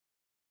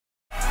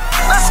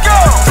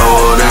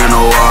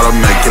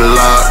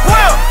Wonderlocke.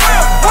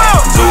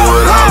 Do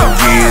it all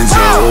again,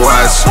 just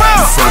watch.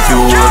 You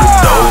fucking with a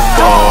dope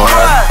boy.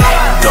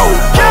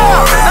 Dope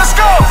boy.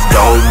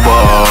 Dope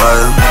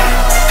boy.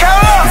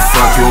 You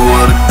fucking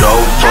with a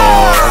dope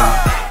boy.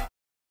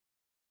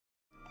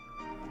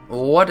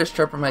 What is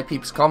chirpin', my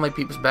peeps? Call my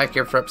peeps back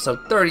here for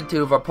episode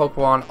 32 of our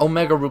Pokemon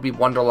Omega Ruby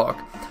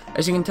Wonderlocke.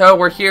 As you can tell,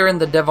 we're here in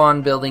the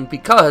Devon building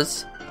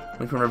because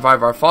we can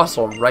revive our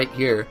fossil right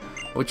here,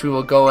 which we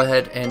will go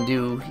ahead and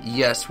do.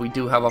 Yes, we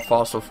do have a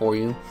fossil for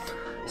you.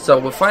 So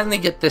we'll finally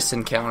get this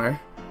encounter.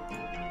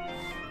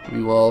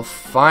 We will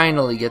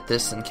finally get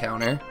this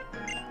encounter.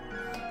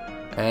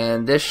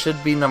 And this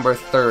should be number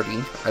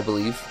 30, I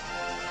believe.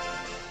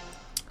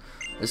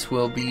 This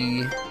will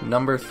be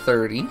number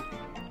 30.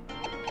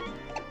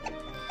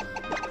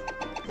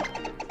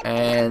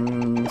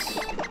 And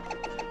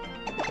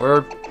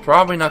we're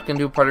probably not going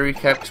to do a party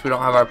recap because we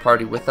don't have our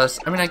party with us.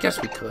 I mean, I guess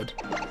we could.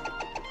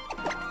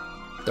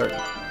 30.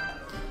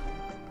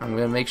 I'm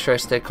going to make sure I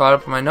stay caught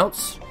up on my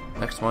notes.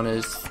 Next one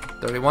is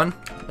 31.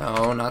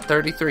 No, not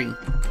 33.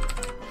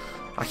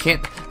 I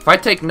can't. If I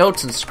take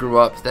notes and screw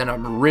up, then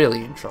I'm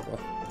really in trouble.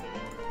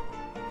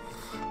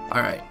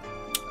 Alright.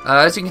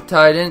 As you can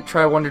tell, I didn't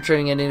try Wonder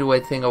Trading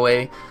anything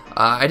away.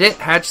 I didn't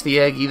hatch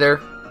the egg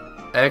either.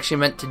 I actually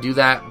meant to do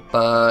that,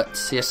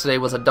 but yesterday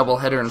was a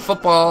doubleheader in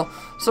football,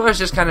 so I was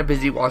just kind of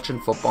busy watching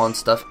football and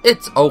stuff.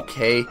 It's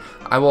okay.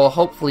 I will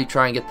hopefully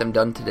try and get them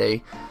done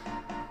today.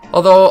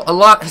 Although, a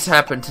lot has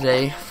happened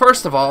today.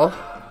 First of all,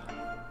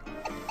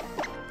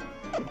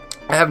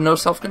 I have no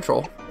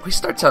self-control. He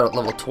starts out at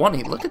level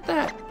 20. Look at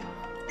that.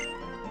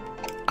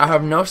 I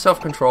have no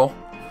self-control.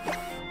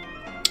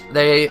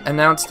 They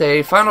announced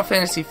a Final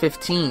Fantasy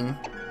 15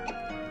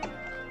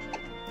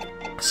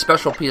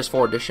 Special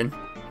PS4 Edition.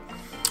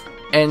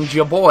 And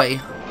your boy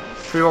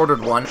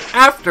pre-ordered one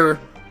after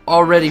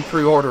already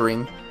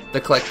pre-ordering the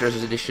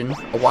Collector's Edition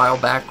a while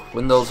back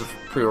when those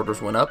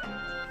pre-orders went up.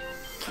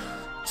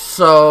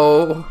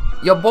 So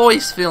your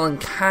boy's feeling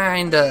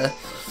kinda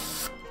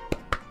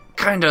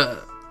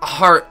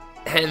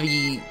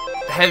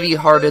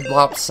heavy-hearted,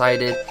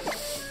 lopsided.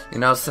 You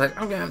know, it's like,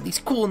 I'm gonna have these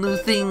cool new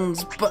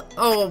things, but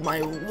oh,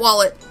 my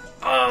wallet.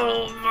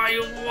 Oh, my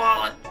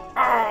wallet.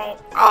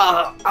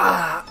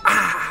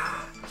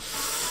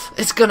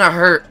 It's gonna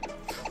hurt.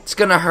 It's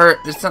gonna hurt.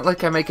 It's not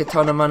like I make a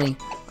ton of money.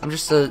 I'm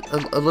just a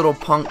little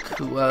punk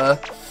who,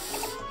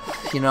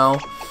 you know,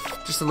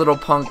 just a little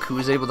punk who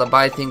is able to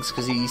buy things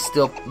because he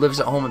still lives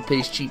at home and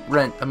pays cheap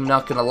rent. I'm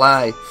not gonna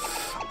lie.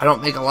 I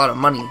don't make a lot of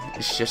money.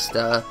 It's just,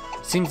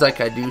 seems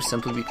like I do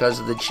simply because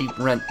of the cheap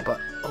rent, but,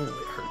 oh,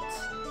 it hurts.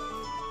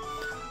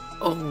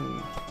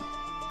 Oh.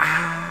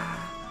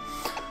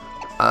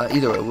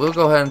 Either way, we'll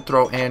go ahead and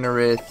throw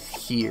Anorith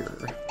here.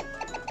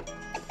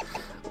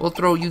 We'll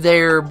throw you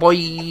there,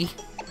 boy.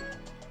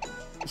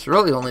 It's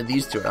really only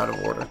these two are out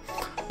of order.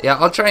 Yeah,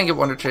 I'll try and get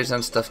Wonder Trades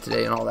on stuff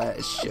today and all that.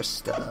 It's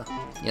just,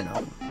 you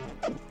know.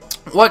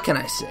 What can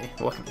I say?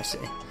 What can I say?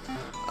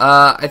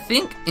 I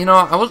think, you know,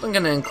 I wasn't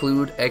going to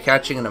include a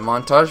catching in a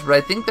montage, but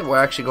I think that we're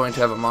actually going to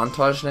have a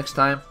montage next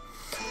time.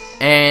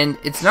 And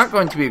it's not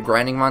going to be a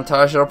grinding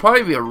montage. It'll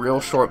probably be a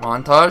real short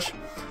montage.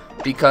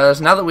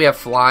 Because now that we have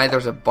Fly,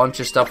 there's a bunch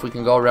of stuff we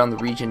can go around the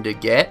region to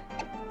get.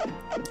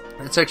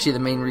 That's actually the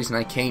main reason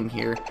I came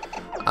here.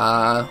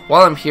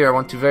 While I'm here, I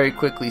want to very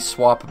quickly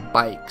swap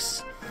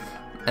bikes.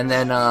 And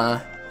then,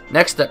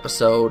 next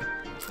episode,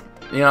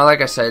 you know, like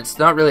I said, it's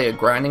not really a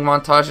grinding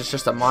montage, it's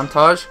just a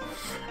montage.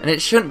 And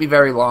it shouldn't be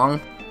very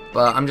long,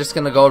 but I'm just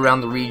going to go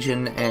around the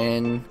region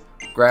and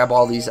grab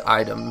all these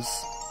items.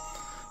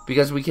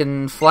 Because we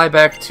can fly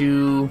back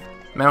to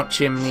Mount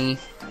Chimney,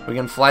 we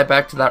can fly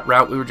back to that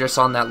route we were just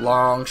on, that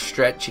long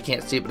stretch. You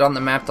can't see it, but on the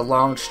map, the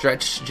long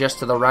stretch just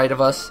to the right of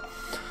us.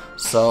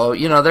 So,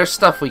 you know, there's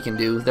stuff we can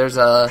do. There's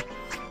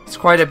it's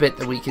quite a bit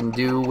that we can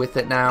do with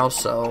it now,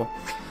 so,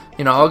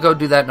 you know, I'll go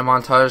do that in a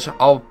montage.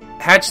 I'll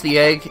hatch the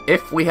egg.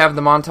 If we have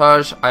the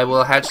montage, I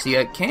will hatch the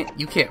egg.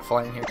 You can't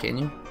fly in here, can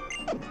you?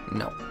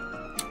 No.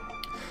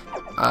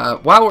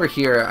 While we're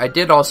here, I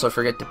did also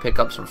forget to pick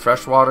up some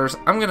fresh waters.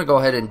 I'm going to go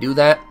ahead and do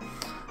that.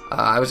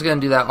 I was going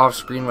to do that off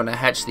screen when I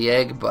hatched the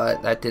egg,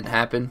 but that didn't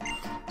happen.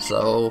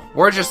 So,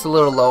 we're just a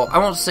little low. I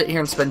won't sit here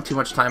and spend too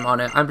much time on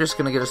it. I'm just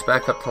going to get us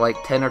back up to like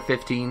 10 or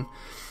 15,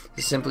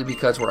 simply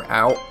because we're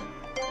out.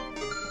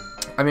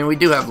 I mean, we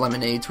do have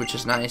lemonades, which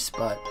is nice,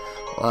 but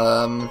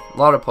a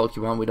lot of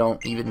Pokemon, we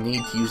don't even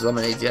need to use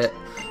lemonades yet.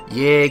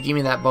 Yeah, give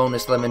me that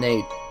bonus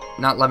lemonade.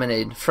 Not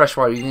lemonade.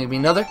 Freshwater, you gonna give me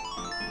another?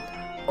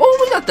 Oh,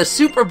 we got the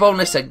super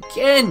bonus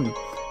again!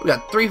 We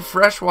got 3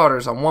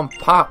 freshwaters on 1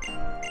 pop.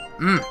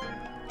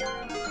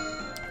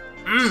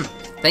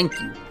 Thank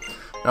you.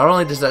 Not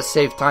only does that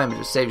save time, it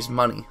just saves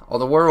money.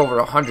 Although we're over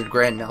 100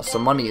 grand now, so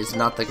money is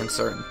not the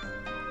concern.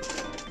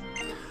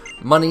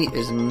 Money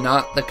is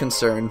not the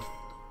concern.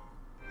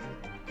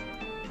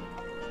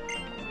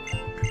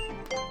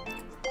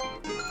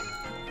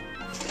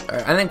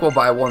 Alright, I think we'll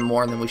buy 1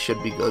 more and then we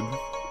should be good.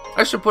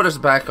 I should put us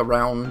back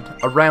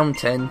around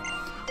 10,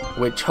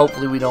 which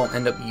hopefully we don't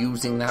end up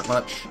using that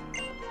much.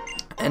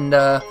 And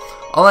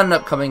I'll end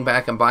up coming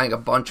back and buying a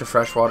bunch of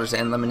fresh waters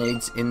and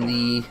lemonades in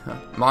the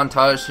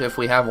montage if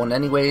we have one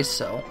anyways,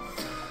 so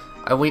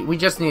we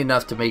just need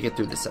enough to make it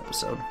through this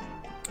episode,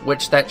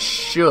 which that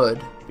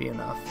should be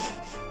enough.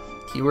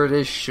 Keyword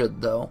is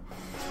should, though.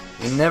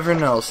 You never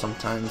know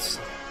sometimes.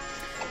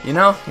 You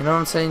know what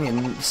I'm saying?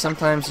 And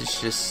sometimes it's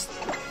just,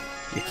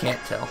 you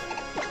can't tell.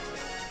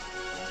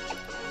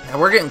 Now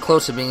we're getting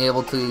close to being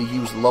able to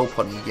use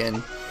Lopunny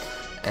again,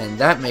 and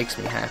that makes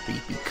me happy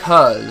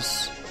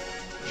because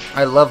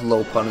I love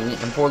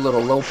Lopunny, and poor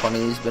little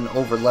Lopunny has been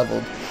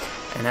over-leveled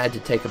and had to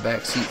take a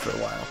back seat for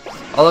a while.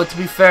 Although, to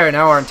be fair,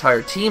 now our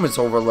entire team is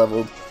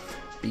over-leveled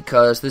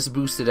because this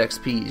boosted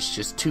XP is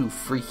just too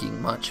freaking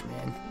much,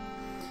 man.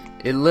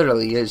 It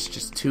literally is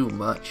just too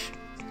much.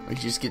 We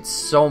just get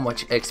so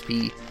much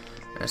XP,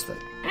 and it's like,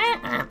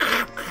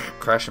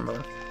 crash and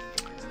burn.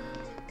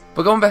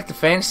 But going back to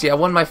fantasy, I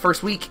won my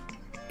first week.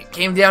 It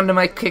came down to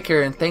my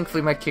kicker, and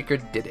thankfully my kicker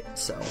did it,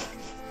 so.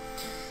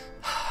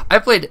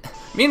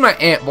 Me and my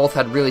aunt both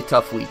had really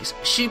tough weeks.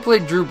 She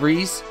played Drew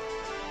Brees,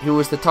 who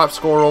was the top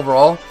scorer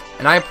overall,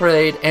 and I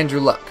played Andrew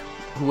Luck,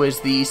 who was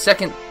the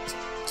second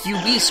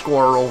QB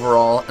scorer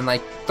overall, and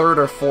like third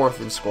or fourth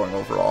in scoring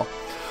overall.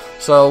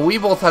 So we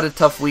both had a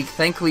tough week.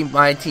 Thankfully,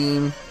 my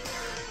team,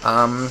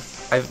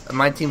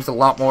 my team's a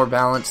lot more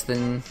balanced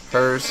than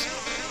hers,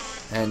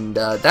 and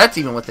that's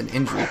even with an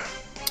injury.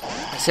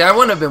 See, I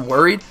wouldn't have been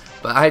worried,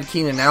 but I had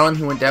Keenan Allen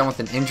who went down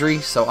with an injury,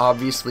 so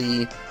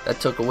obviously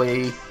that took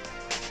away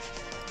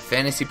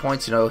fantasy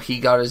points. You know,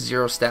 he got a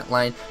 0 stat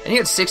line, and he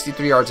had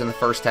 63 yards in the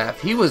first half.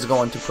 He was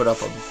going to put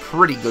up a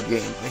pretty good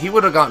game. He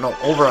would have gotten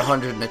over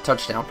 100 and a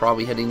touchdown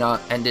probably had he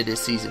not ended his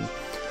season.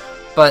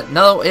 But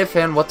no if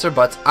and what's or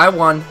buts. I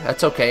won.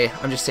 That's okay.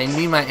 I'm just saying,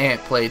 me and my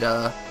aunt played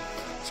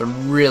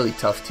some really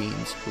tough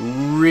teams.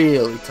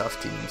 Really tough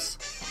teams.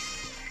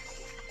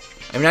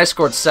 I mean, I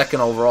scored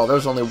second overall. There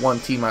was only one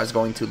team I was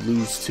going to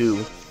lose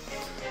to.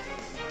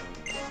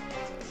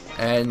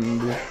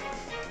 And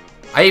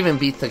I even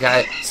beat the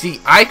guy. See,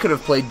 I could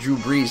have played Drew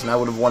Brees and I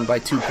would have won by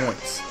 2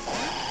 points.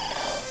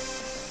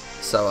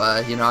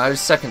 So, you know, I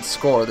was second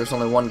score. There's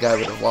only one guy I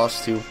would have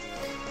lost to.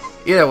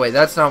 Either way,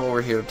 that's not what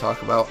we're here to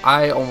talk about.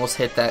 I almost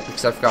hit that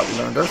because I forgot we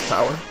learned Earth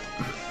Power.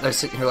 They're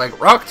sitting here like,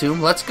 Rock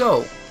Tomb, let's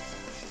go.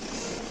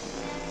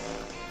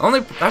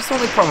 That's the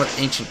only problem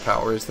with Ancient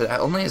Power is that it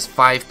only has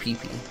 5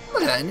 PP.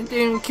 Look at that, and it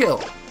didn't even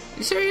kill.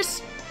 You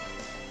serious?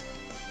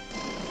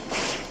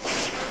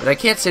 But I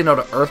can't say no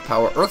to Earth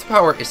Power. Earth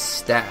Power is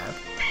stab.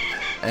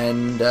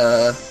 And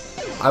I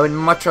would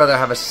much rather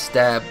have a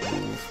stab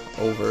move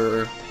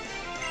over...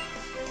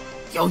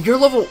 Yo, you're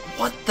level...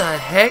 What the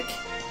heck?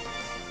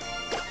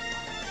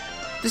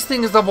 This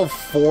thing is level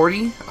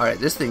 40? Alright,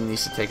 this thing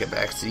needs to take a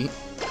backseat.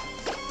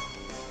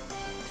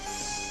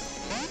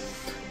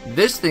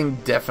 This thing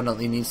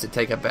definitely needs to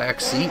take a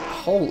backseat.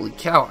 Holy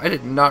cow, I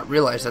did not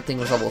realize that thing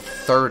was level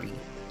 30.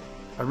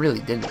 I really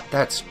didn't.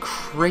 That's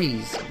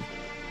crazy.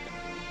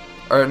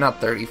 Or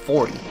not 30,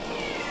 40.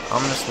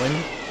 Ominous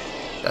Wind?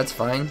 That's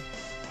fine.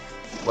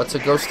 What's a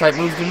ghost type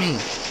move to me?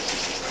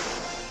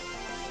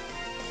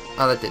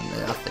 Oh, that did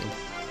nothing.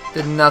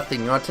 Did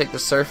nothing. You want to take the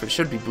surf? It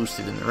should be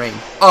boosted in the rain.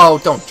 Oh,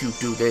 don't you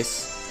do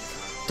this.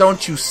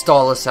 Don't you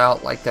stall us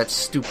out like that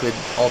stupid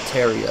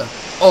Altaria.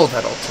 Oh,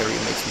 that Altaria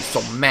makes me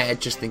so mad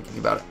just thinking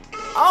about it.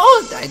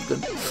 Oh, it died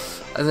good. I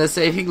was going to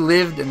say, if he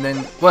lived and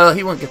then... Well,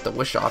 he wouldn't get the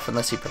wish off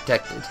unless he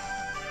protected.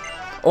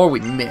 Or we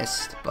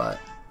missed, but...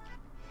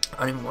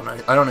 I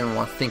don't even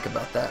want to think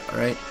about that,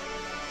 alright?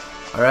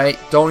 Alright?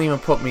 Don't even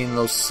put me in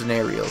those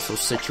scenarios,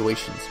 those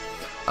situations.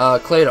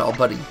 Claydol,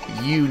 buddy,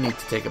 you need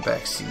to take a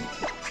back seat.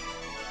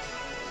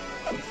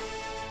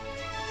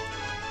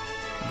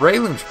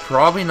 Braylon's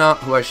probably not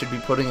who I should be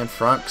putting in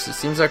front, because it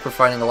seems like we're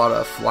fighting a lot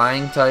of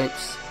flying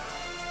types.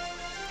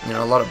 You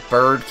know, a lot of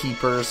bird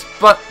keepers,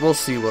 but we'll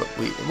see what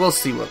we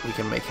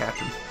can make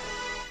happen.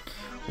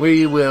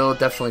 We will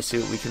definitely see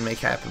what we can make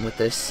happen with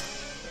this.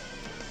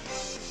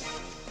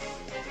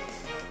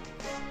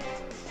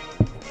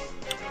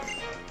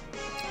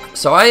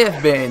 So I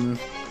have been,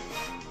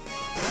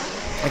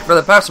 like, for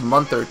the past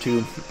month or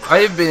two,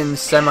 I've been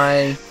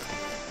semi-casually,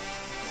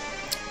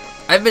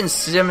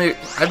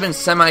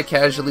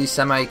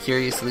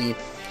 semi-curiously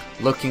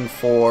looking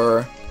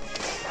for...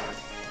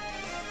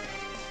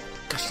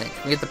 Gosh dang,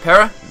 can we get the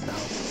para? No.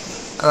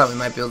 I thought we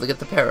might be able to get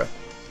the para.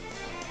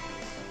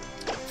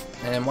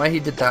 And why he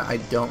did that, I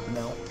don't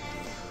know.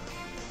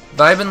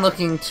 But I've been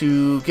looking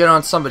to get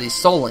on somebody's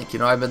Soul Link, you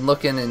know, I've been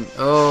looking and...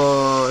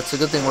 Oh, it's a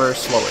good thing we're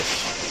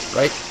slowish,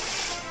 right?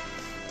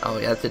 Oh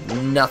yeah, that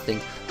did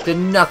nothing. Did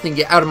nothing.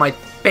 Get out of my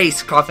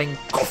face, coughing.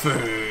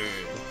 Coughing.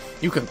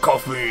 You can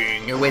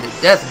coughing your way to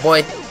death,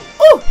 boy.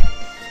 Oh!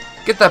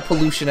 Get that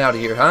pollution out of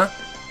here, huh?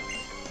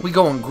 We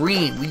going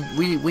green.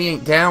 We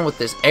ain't down with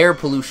this air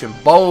pollution.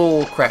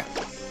 Bull crap.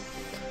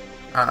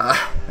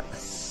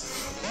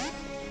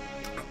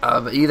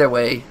 But either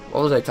way,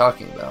 what was I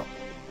talking about?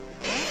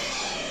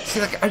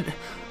 See, like,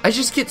 I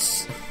just get...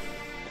 It's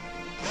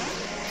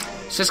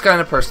just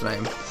kind of person I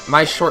am.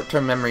 My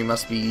short-term memory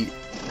must be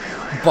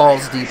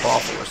balls deep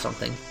awful or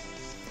something.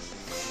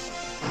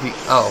 We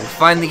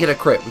finally get a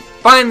crit. We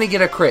finally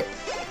get a crit.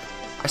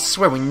 I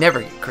swear we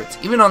never get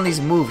crits. Even on these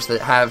moves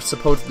that have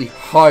supposedly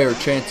higher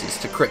chances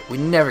to crit, we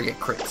never get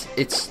crits.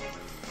 It's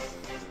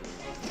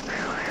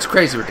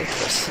crazy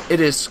ridiculous. It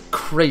is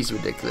crazy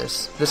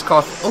ridiculous. This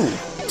cost...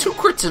 Oh, 2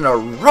 crits in a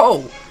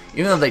row!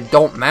 Even though they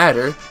don't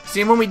matter.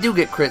 See, when we do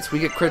get crits, we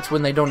get crits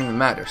when they don't even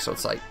matter. So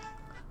it's like...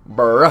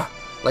 Bruh.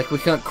 Like, we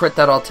couldn't crit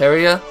that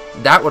Altaria.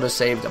 That would have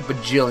saved a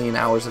bajillion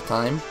hours of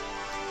time.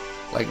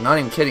 Like, not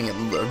even kidding. It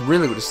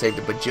really would have saved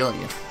a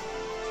bajillion.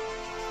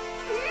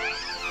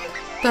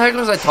 What the heck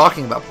was I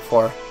talking about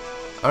before?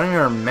 I don't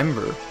even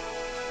remember.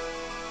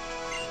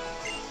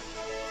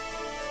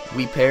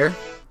 We pair.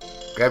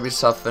 Grab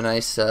yourself a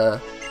nice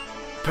pair.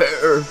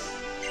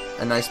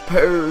 A nice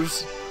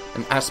pairs.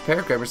 An ass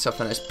pair. Grab yourself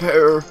a nice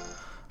pair.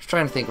 Just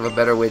trying to think of a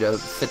better way to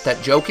fit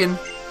that joke in.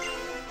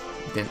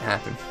 Didn't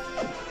happen.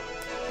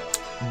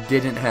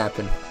 Didn't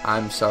happen.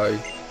 I'm sorry.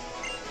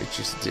 It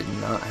just did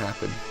not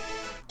happen.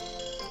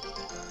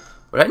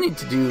 What I need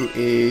to do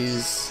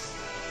is...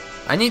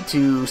 I need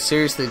to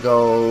seriously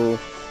go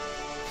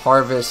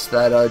harvest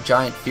that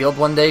giant field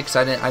one day, because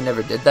I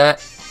never did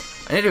that.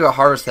 I need to go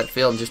harvest that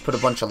field and just put a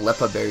bunch of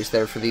Lepa berries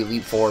there for the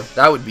Elite Four.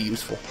 That would be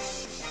useful.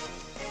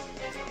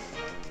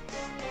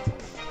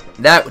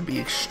 That would be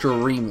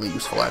extremely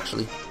useful,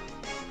 actually.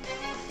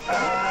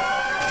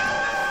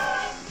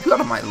 You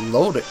got a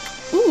Milotic.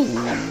 Ooh.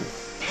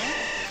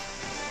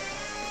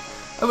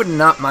 I would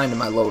not mind a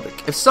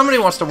Milotic. If somebody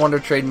wants to Wonder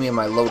Trade me a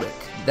Milotic,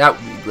 that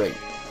would be great.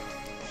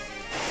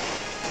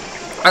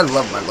 I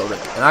love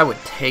Milotic, and I would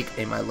take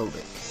a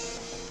Milotic.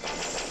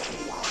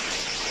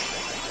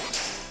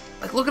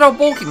 Like, look at how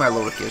bulky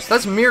Milotic is.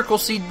 That's Miracle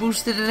Seed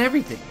boosted and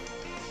everything.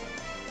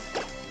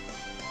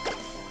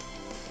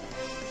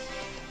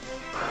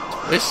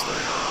 Twister.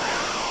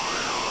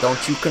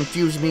 Don't you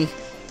confuse me.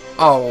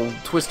 Oh,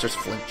 Twister's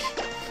flinch.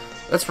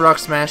 Let's Rock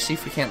Smash, see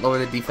if we can't lower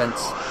the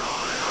defense.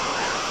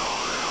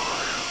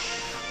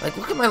 Like,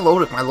 look at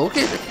Milotic.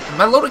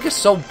 Milotic is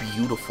so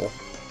beautiful.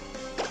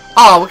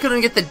 Oh, we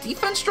couldn't get the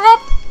defense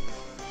drop?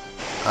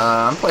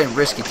 I'm playing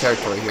risky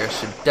territory here.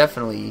 Should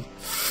definitely...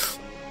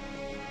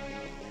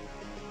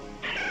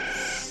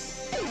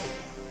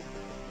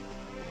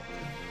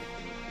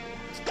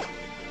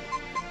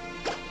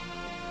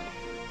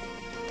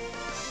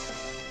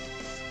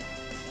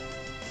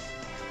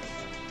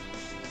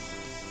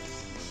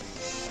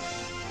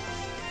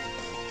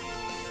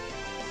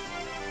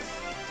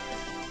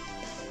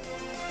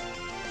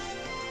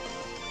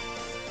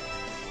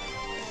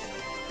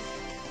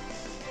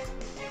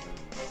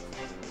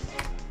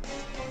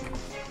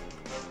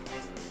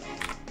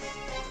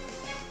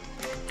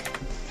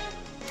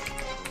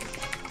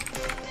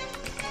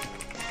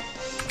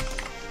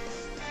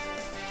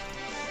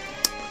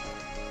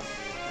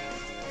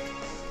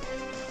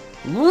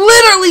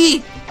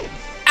 Literally,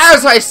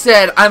 as I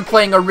said, I'm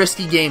playing a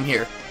risky game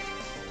here.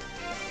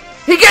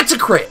 He gets a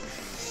crit.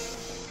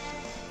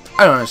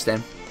 I don't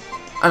understand.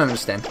 I don't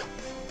understand.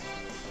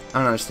 I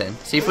don't understand.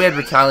 See, if we had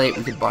Retaliate,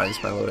 we could buy this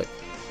Milotic.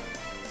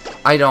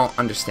 I don't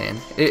understand.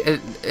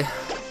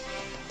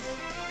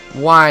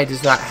 Why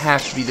does that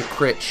have to be the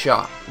crit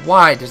shot?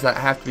 Why does that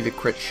have to be the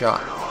crit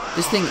shot?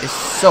 This thing is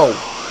so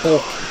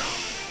bulky.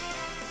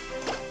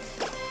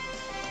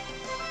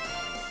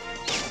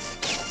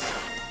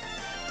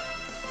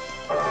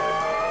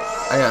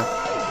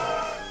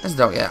 That's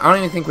dope, yeah. I don't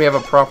even think we have a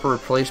proper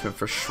replacement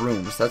for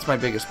Shrooms. That's my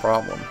biggest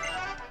problem.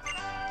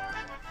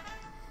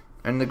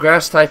 And the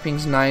grass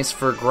typing's nice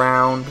for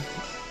ground.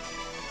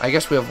 I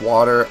guess we have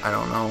water. I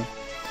don't know.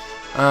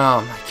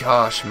 Oh my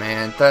gosh,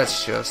 man.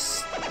 That's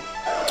just...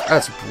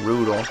 That's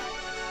brutal.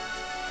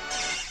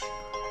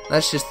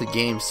 That's just the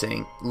game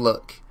saying,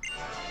 look,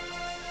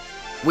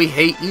 we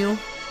hate you,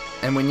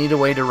 and we need a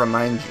way to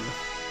remind you.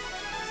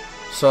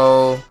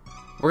 So...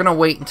 we're gonna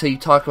wait until you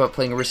talk about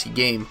playing a risky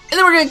game, and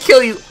then we're gonna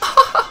kill you!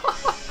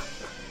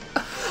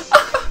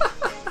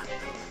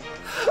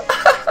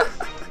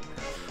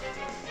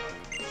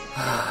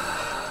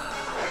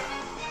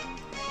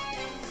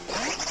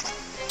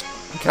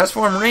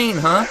 Castform Rain,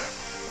 huh?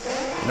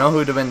 You know who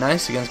would have been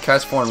nice against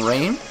Castform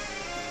Rain?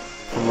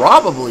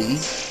 Probably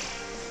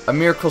a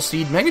Miracle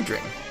Seed Mega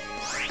Drain.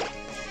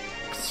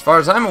 As far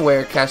as I'm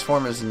aware,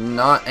 Castform is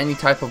not any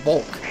type of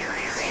bulk.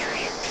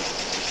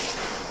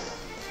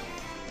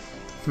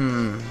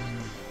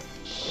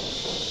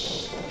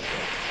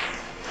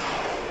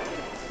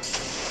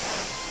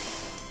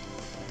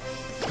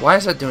 Why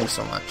is that doing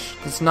so much?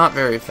 It's not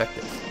very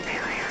effective.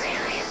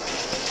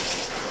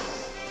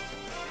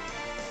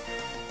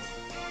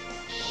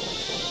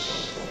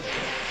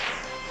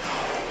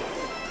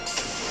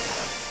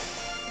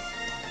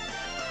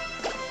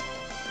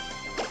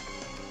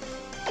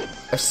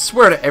 I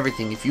swear to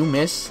everything, if you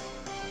miss...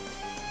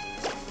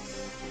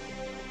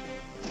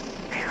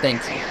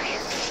 Thank you.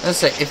 Let's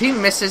say, if he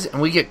misses and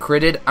we get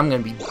critted, I'm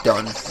gonna be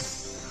done.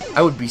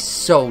 I would be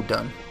so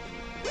done.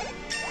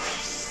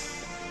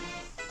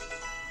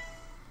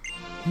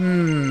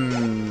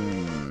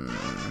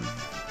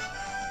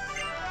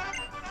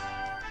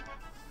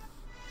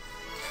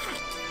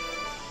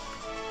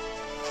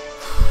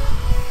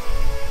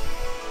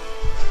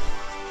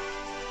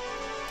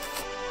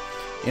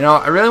 You know,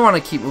 I really want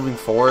to keep moving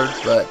forward,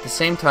 but at the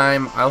same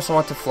time, I also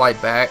want to fly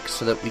back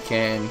so that we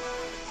can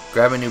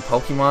grab a new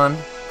Pokemon,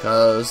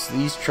 because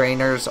these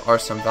trainers are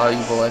some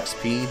valuable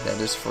XP, that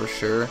is for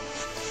sure.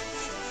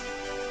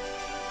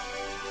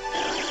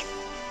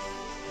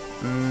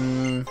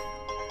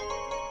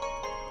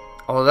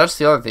 Oh, that's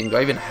the other thing. Do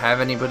I even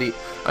have anybody?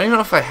 I don't even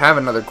know if I have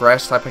another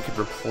grass type I could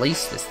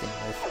replace this thing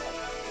with.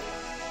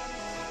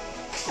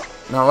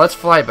 Now, let's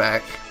fly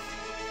back.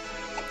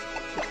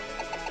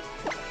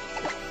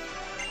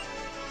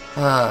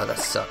 Ah, that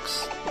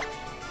sucks.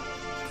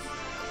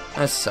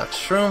 That sucks.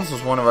 Shrooms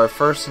was one of our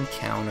first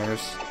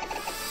encounters.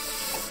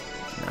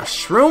 Now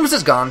Shrooms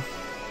is gone.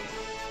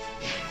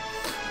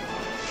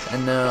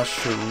 And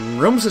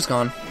Shrooms is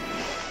gone.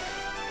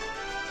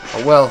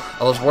 Oh well,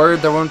 I was worried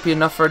there wouldn't be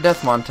enough for a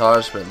death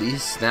montage, but at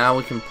least now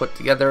we can put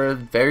together a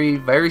very,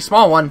 very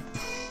small one.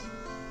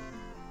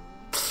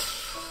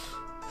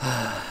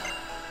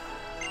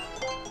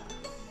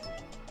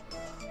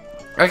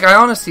 Like,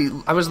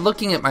 I was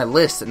looking at my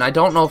list, and I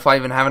don't know if I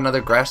even have another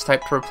grass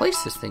type to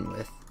replace this thing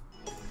with.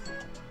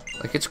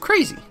 Like, it's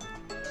crazy.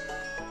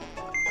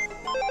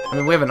 I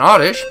mean, we have an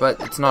Oddish,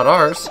 but it's not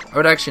ours. I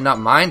would actually not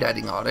mind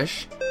adding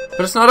Oddish, but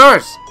it's not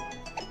ours.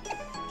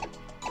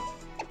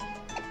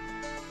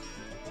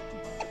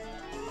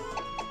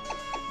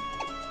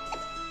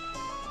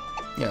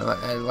 Yeah,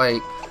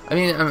 I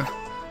mean,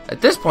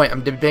 at this point,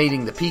 I'm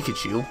debating the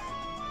Pikachu.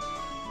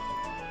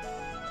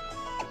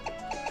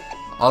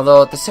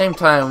 Although, at the same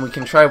time, we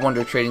can try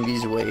Wonder Trading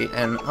these away,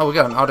 and, oh, we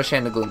got an Oddish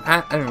and a Gloom.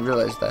 I didn't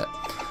realize that.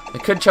 We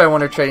could try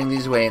Wonder Trading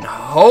these away and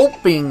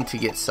hoping to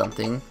get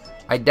something.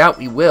 I doubt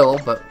we will,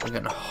 but we're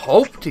gonna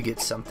hope to get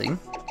something.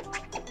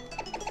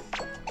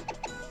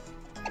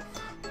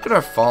 Look at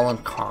our fallen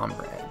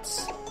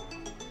comrades.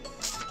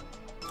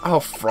 Oh,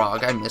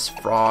 Frog. I miss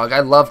Frog. I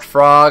loved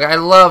Frog. I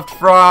loved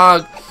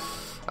Frog.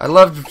 I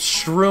loved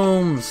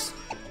Shrooms.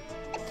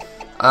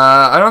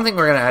 I don't think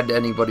we're gonna add to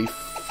anybody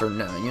for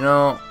now. You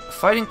know,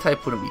 fighting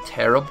type wouldn't be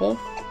terrible.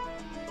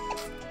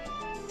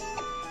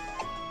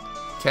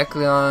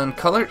 Kecleon,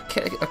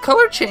 a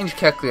color change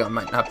Kecleon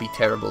might not be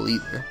terrible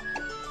either.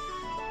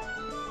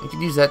 You could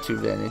use that to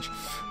advantage.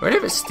 Or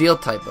if it's steel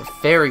type, a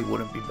fairy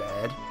wouldn't be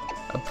bad.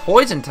 A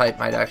poison type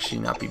might actually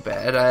not be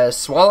bad.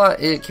 Swallow,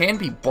 it can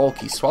be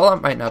bulky. Swallow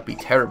might not be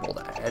terrible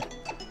to add.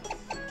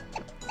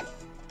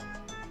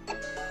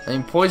 I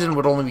mean, poison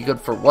would only be good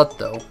for what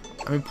though?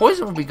 I mean,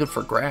 poison would be good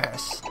for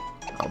grass.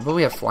 Oh, but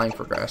we have flying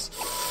for grass.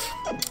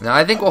 Now,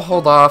 I think we'll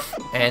hold off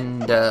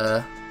and,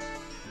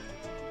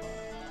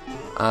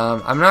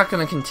 I'm not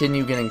going to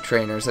continue getting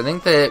trainers. I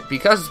think that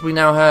because we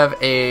now have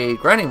a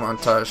grinding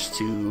montage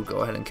to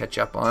go ahead and catch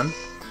up on,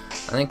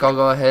 I think I'll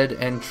go ahead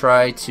and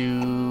try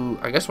to,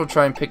 I guess we'll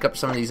try and pick up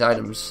some of these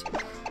items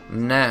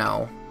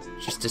now,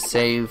 just to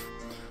save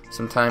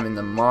some time in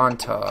the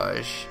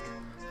montage.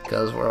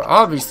 Because we're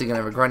obviously going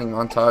to have a grinding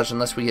montage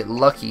unless we get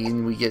lucky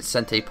and we get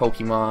sent a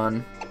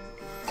Pokemon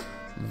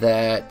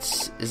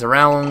that is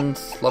around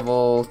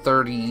level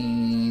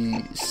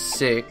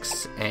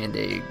 36 and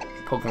a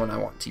Pokemon I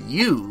want to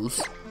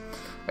use.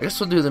 I guess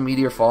we'll do the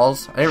Meteor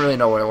Falls. I didn't really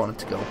know where I wanted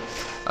to go.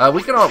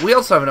 We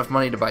also have enough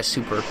money to buy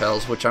Super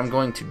Repels, which I'm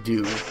going to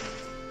do.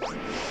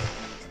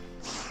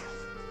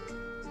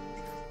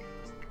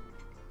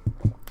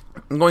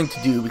 I'm going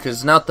to do because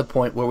it's not the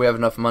point where we have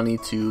enough money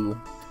to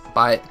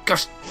buy it.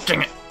 Gosh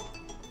dang it!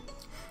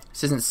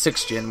 This isn't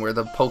 6th Gen where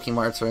the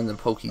Pokemarts are in the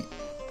Poke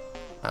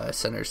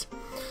centers.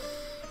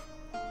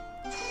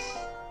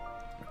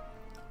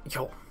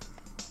 Yo.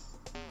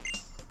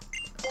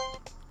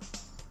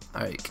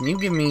 Alright, can you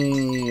give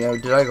me...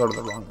 did I go to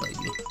the wrong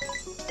lady?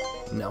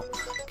 No.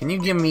 Can you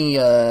give me...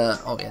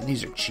 oh yeah,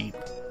 these are cheap.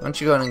 Why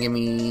don't you go ahead and give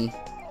me...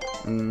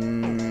 why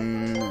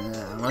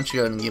don't you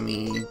go ahead and give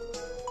me...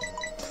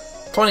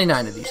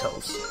 29 of these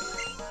hoes.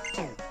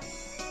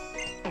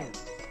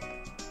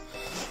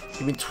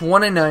 Give me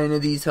 29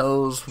 of these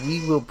hoes. We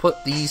will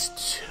put these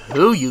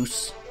to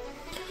use.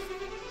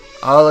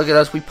 Oh, look at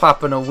us. We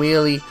popping a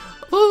wheelie.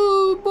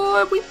 Ooh,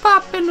 boy, we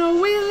popping a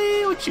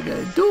wheelie. What you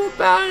gonna do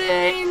about it?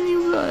 Ain't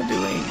you gonna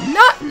do ain't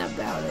nothing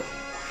about it.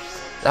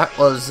 That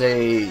was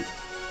a...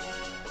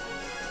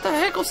 What the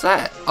heck was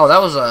that? Oh, that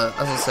was a...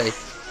 I was gonna say,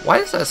 why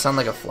does that sound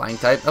like a flying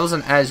type? That was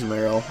an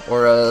Azumarill,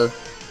 or a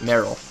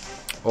Meryl,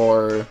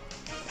 or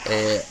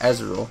a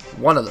Azurill.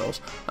 One of those.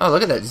 Oh,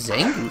 look at that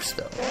Zangoose,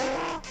 though.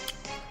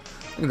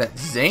 Look at that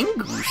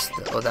Zangoose,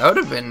 though. That would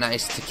have been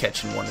nice to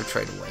catch in Wonder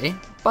Trade away.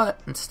 But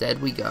instead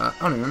we got... I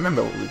don't even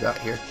remember what we got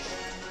here.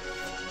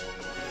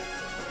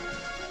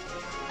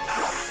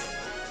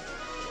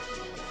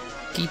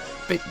 Keep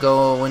it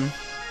going.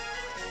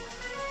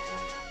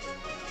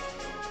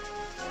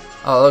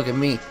 Oh, look at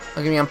me.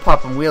 Look at me, I'm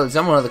popping wheelies.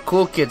 I'm one of the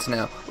cool kids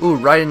now. Ooh,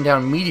 riding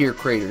down meteor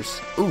craters.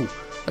 Ooh,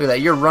 look at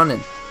that. You're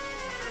running.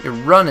 You're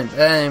running.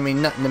 That ain't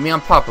mean nothing to me.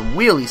 I'm popping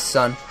wheelies,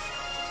 son.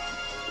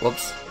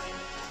 Whoops.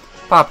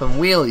 Popping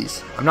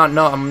wheelies.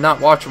 I'm not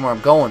watching where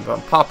I'm going, but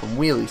I'm popping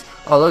wheelies.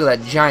 Oh, look at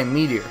that giant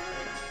meteor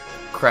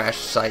crash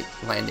site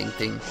landing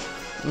thing.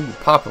 Ooh,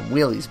 popping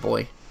wheelies,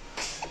 boy.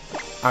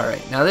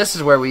 Alright, now this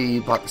is where we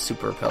bought the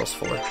super repels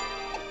for.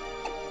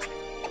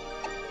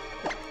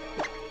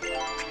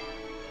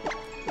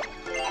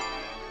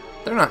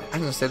 They're not, I was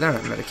gonna say they're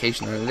not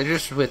medication, they're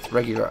just with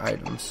regular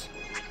items.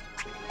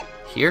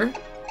 Here?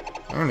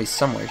 They're gonna be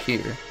somewhere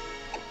here.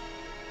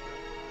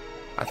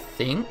 I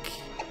think.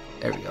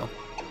 There we go.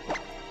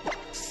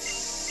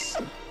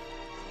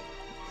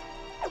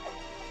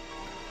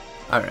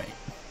 Alright.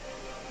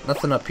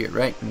 Nothing up here,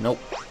 right? Nope.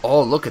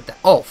 Oh, look at that.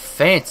 Oh,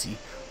 fancy.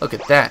 Look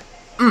at that.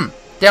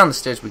 Down the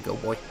stairs we go,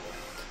 boy.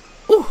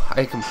 Ooh,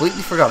 I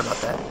completely forgot about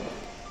that.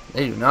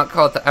 They do not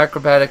call it the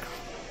acrobatic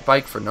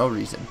bike for no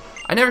reason.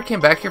 I never came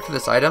back here for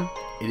this item.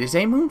 It is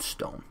a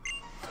moonstone.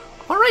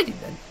 Alrighty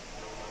then.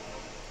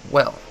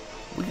 Well,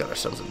 we got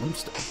ourselves a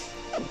moonstone.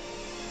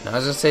 Now, I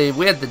was gonna say,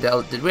 we had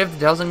the did we have the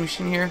dowsing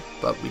machine here?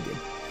 But we did.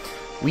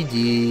 We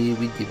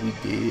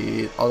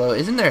did. Although,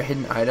 isn't there a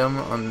hidden item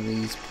on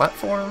these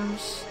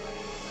platforms?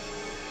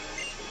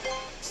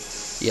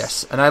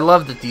 Yes, and I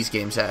love that these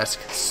games ask.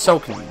 It's so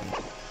convenient.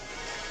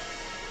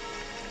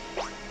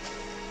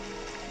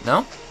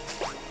 No?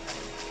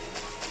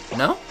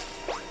 No?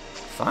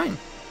 Fine.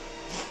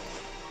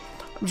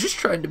 I'm just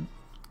trying to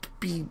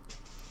be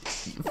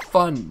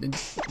fun and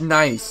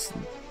nice.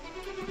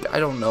 I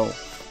don't know.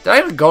 Did I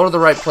even go to the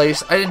right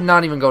place? I did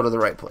not even go to the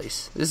right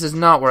place. This is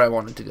not where I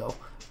wanted to go.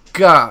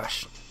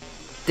 Gosh.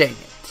 Dang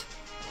it.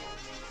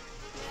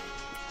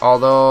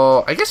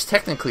 Although, I guess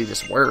technically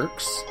this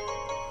works.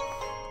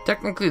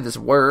 Technically this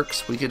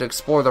works. We could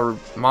explore the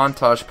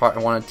montage part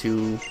I wanted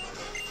to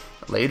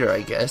later,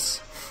 I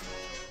guess.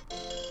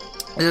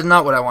 This is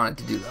not what I wanted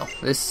to do, though.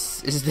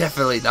 This is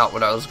definitely not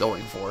what I was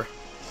going for.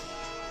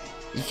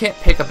 You can't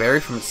pick a berry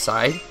from its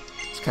side.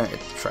 It's kind of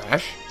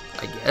trash,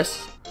 I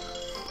guess.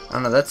 I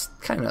don't know, that's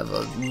kind of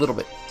a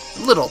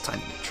little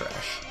tiny bit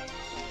trash.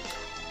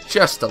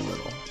 Just a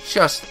little.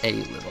 Just a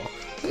little.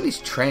 Look at these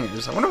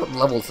trainers. I wonder what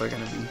levels they're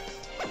going to be.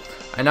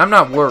 And I'm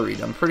not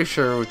worried. I'm pretty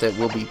sure that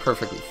we'll be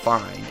perfectly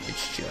fine.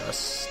 It's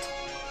just...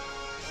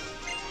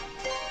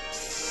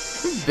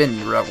 We've been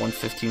to Route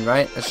 115,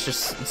 right? It's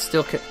just... It's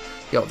still...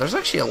 Yo, there's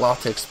actually a lot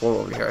to explore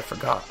over here. I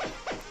forgot.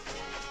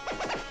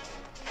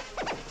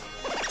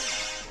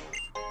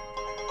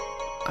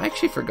 I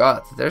actually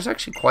forgot that there's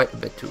actually quite a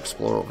bit to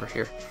explore over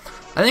here.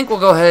 I think we'll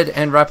go ahead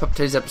and wrap up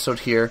today's episode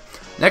here.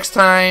 Next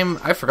time...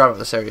 I forgot about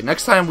this area.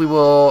 Next time we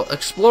will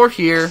explore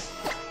here.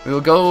 We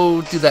will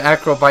go do the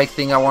acro bike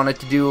thing I wanted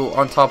to do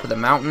on top of the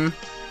mountain.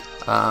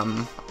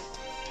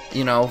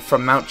 You know,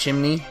 from Mount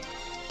Chimney.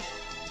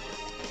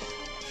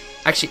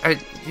 Actually,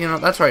 you know,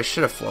 that's where I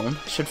should have flown.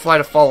 I should fly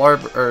to Fall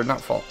Arbor, or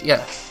not Fall,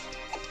 yeah.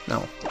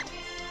 No.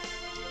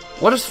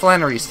 What is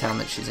Flannery's town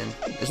that she's in?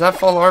 Is that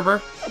Fall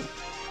Arbor?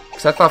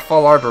 Because I thought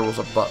Fall Arbor was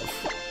above.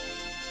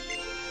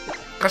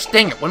 Gosh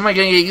dang it, when am I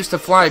going to get used to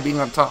fly being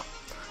on top?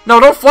 No,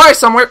 don't fly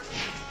somewhere!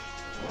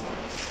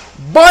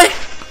 Boy!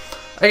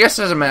 I guess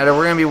it doesn't matter.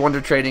 We're going to be wonder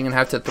trading and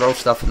have to throw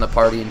stuff in the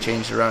party and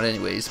change it around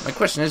anyways. My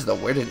question is, though,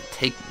 where did it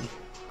take me?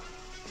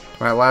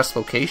 To my last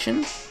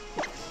location?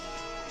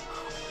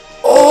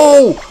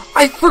 Oh!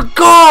 I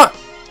forgot!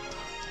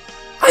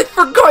 I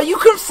forgot you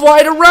can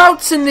fly to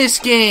routes in this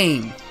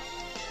game!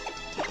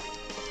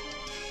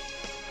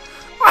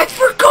 I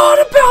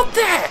forgot about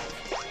that!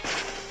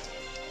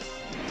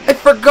 I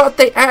forgot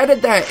they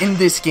added that in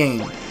this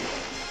game.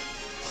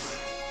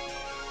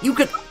 You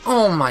could...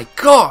 Oh my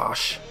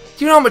gosh!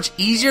 Do you know how much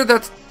easier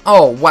that's...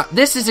 Oh, wow.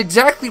 This is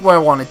exactly where I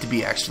want it to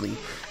be, actually.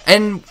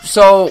 And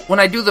so, when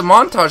I do the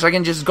montage, I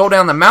can just go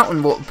down the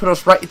mountain, we'll put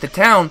us right at the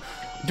town,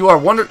 do our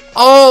wonder...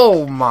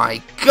 Oh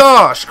my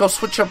gosh! Go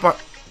switch up our...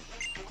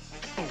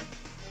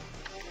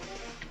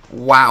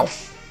 Wow.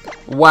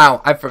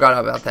 Wow, I forgot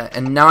about that.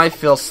 And now I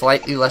feel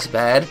slightly less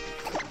bad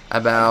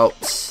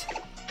about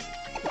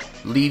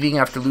leaving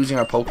after losing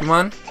our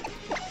Pokemon,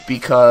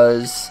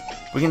 because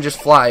we can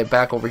just fly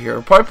back over here.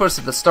 It'll probably put us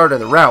at the start of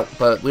the route,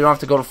 but we don't have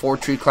to go to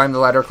Fort Tree, climb the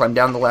ladder, climb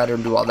down the ladder,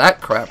 and do all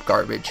that crap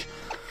garbage.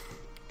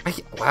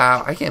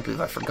 Wow, I can't believe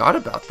I forgot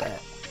about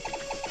that.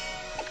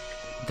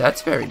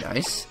 That's very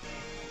nice.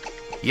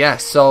 Yeah,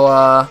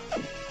 so,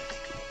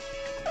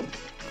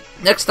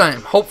 next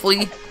time,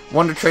 hopefully,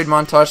 Wonder Trade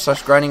montage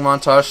slash grinding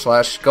montage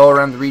slash go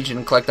around the region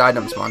and collect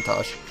items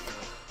montage.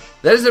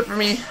 That is it for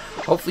me.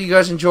 Hopefully you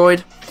guys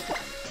enjoyed.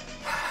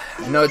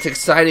 I know it's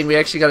exciting. We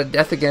actually got a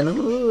death again.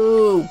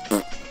 Ooh.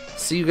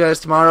 See you guys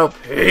tomorrow.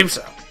 Peeps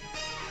out.